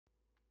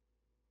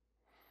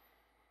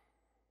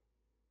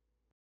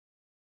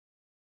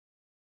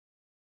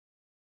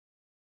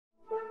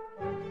I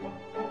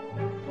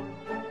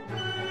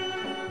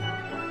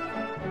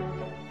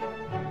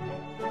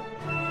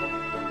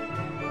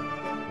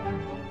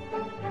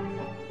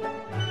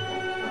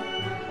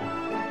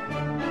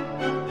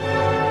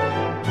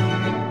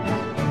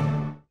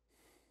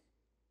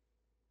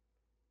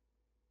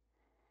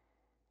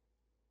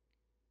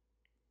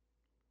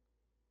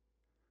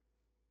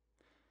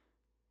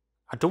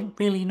don't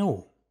really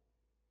know.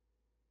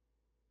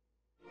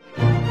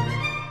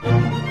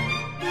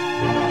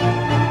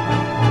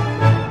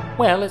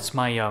 Well, it's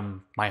my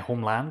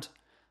homeland.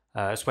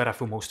 It's where I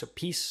feel most at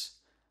peace.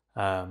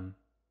 And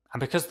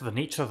because of the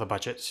nature of the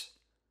budget,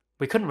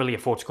 we couldn't really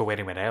afford to go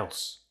anywhere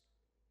else.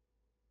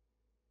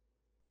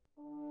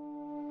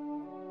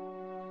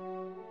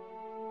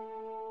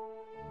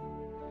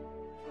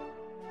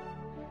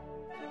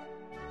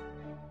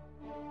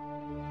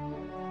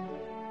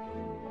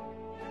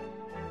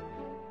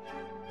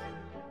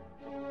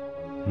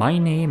 My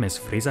name is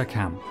Fraser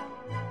Camp.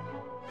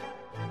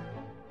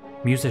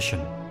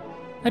 Musician,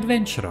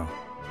 adventurer,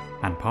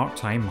 and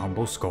part-time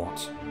humble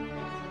Scot.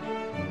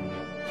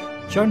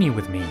 Journey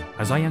with me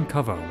as I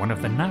uncover one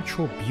of the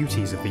natural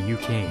beauties of the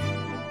UK.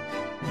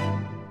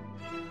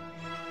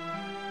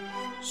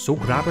 So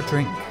grab a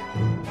drink,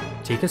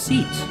 take a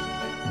seat,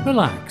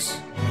 relax,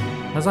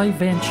 as I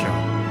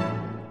venture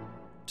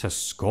to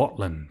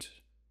Scotland.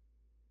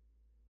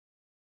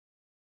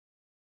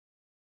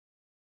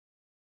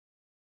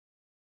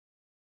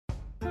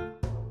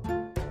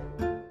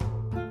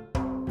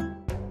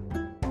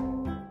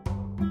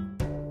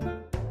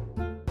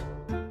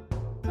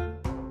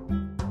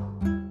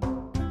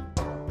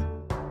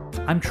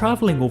 I'm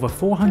travelling over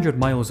 400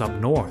 miles up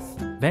north,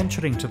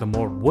 venturing to the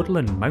more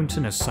woodland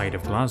mountainous side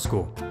of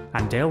Glasgow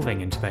and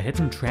delving into the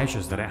hidden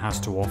treasures that it has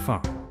to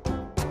offer.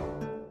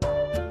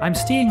 I'm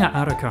staying at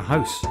Arica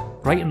House,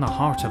 right in the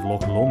heart of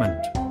Loch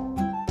Lomond.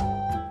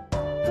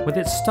 With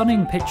its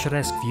stunning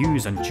picturesque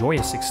views and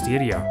joyous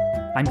exterior,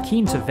 I'm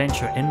keen to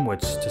venture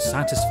inwards to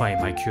satisfy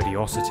my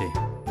curiosity.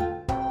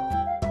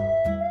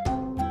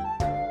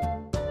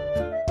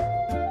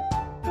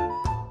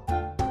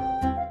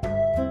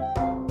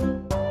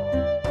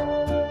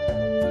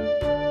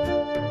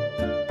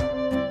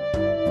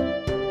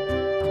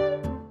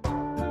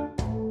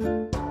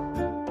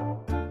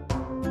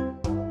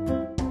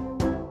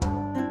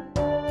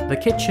 The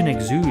kitchen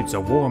exudes a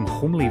warm,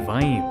 homely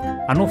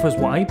vibe and offers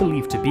what I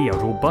believe to be a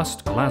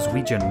robust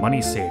Glaswegian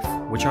money safe,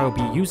 which I will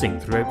be using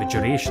throughout the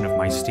duration of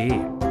my stay.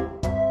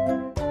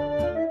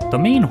 The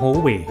main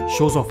hallway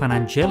shows off an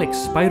angelic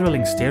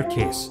spiralling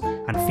staircase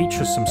and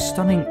features some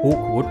stunning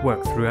oak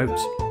woodwork throughout,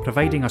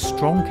 providing a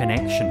strong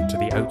connection to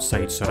the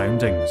outside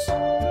surroundings.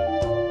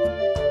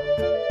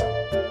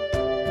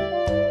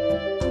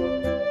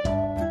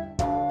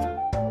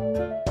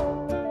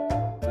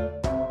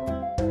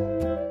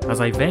 As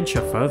I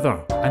venture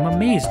further, I'm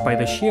amazed by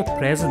the sheer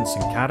presence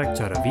and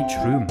character of each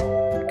room,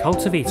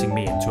 cultivating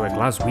me into a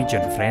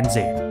Glaswegian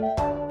frenzy.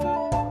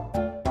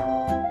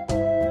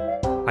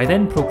 I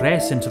then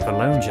progress into the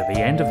lounge at the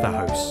end of the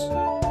house,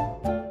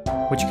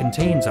 which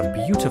contains a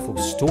beautiful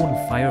stone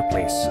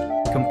fireplace,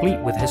 complete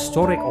with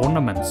historic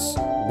ornaments,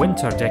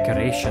 winter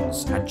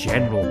decorations, and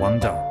general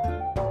wonder.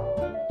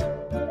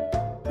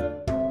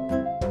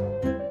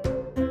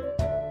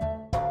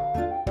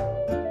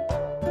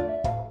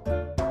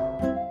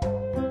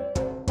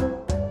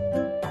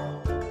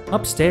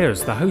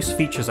 Upstairs, the house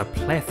features a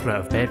plethora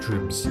of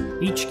bedrooms,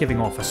 each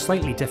giving off a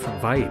slightly different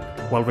vibe,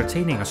 while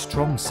retaining a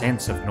strong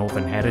sense of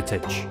northern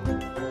heritage.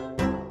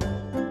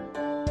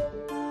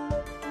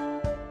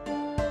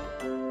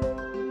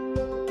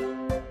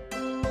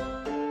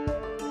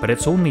 But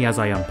it's only as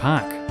I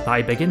unpack that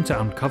I begin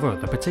to uncover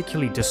the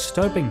particularly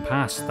disturbing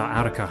past that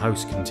Arica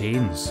House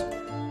contains.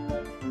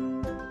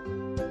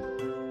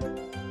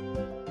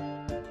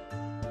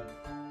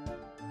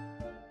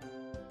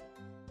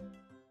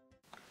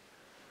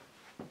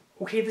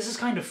 Okay, this has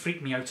kind of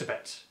freaked me out a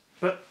bit,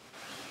 but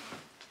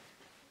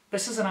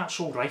this is an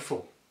actual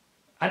rifle.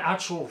 An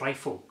actual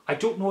rifle. I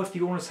don't know if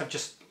the owners have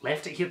just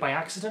left it here by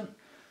accident,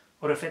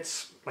 or if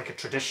it's like a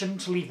tradition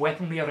to leave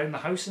weaponry around the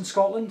house in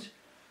Scotland,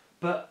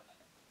 but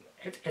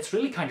it's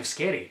really kind of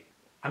scary.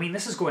 I mean,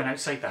 this is going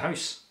outside the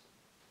house.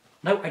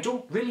 Now, I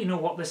don't really know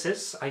what this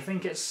is. I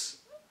think it's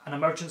an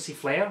emergency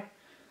flare.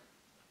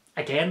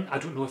 Again, I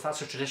don't know if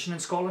that's a tradition in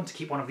Scotland to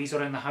keep one of these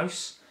around the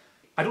house.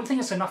 I don't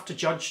think it's enough to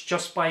judge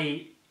just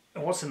by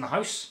what's in the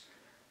house.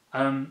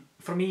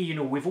 For me, you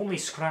know, we've only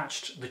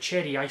scratched the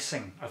cherry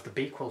icing of the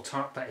Bakewell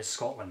tart that is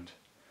Scotland.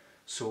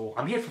 So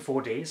I'm here for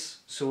 4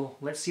 days, so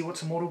let's see what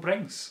tomorrow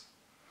brings.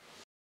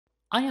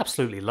 I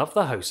absolutely love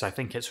the house. I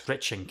think it's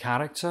rich in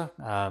character.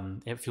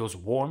 It feels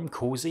warm,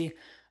 cosy,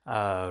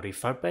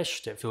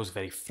 refurbished. It feels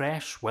very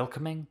fresh,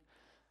 welcoming.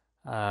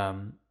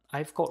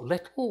 I've got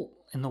little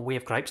in the way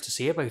of gripes to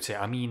say about it.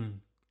 I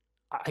mean,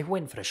 I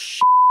went for a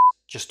shit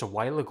just a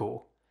while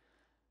ago.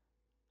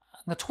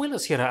 The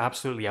toilets here are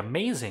absolutely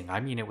amazing. I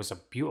mean, it was a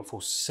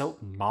beautiful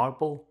silk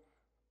marble.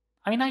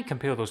 I mean, I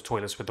compare those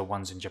toilets with the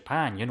ones in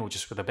Japan, you know,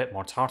 just with a bit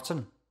more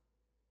tartan.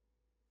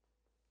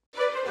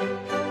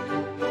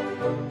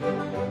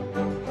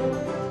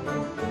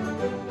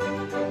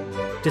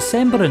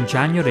 December and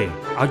January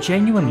are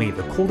genuinely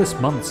the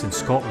coldest months in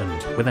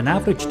Scotland, with an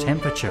average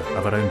temperature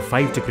of around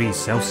 5 degrees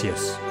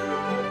Celsius.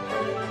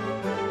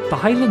 The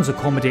Highlands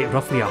accommodate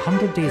roughly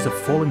 100 days of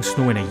falling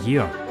snow in a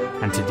year,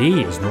 and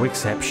today is no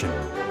exception.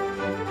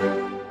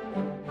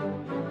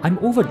 I'm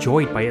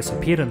overjoyed by its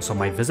appearance on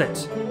my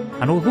visit,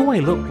 and although I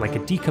look like a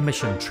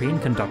decommissioned train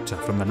conductor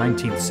from the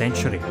 19th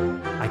century,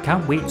 I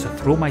can't wait to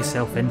throw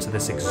myself into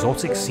this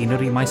exotic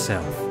scenery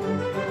myself.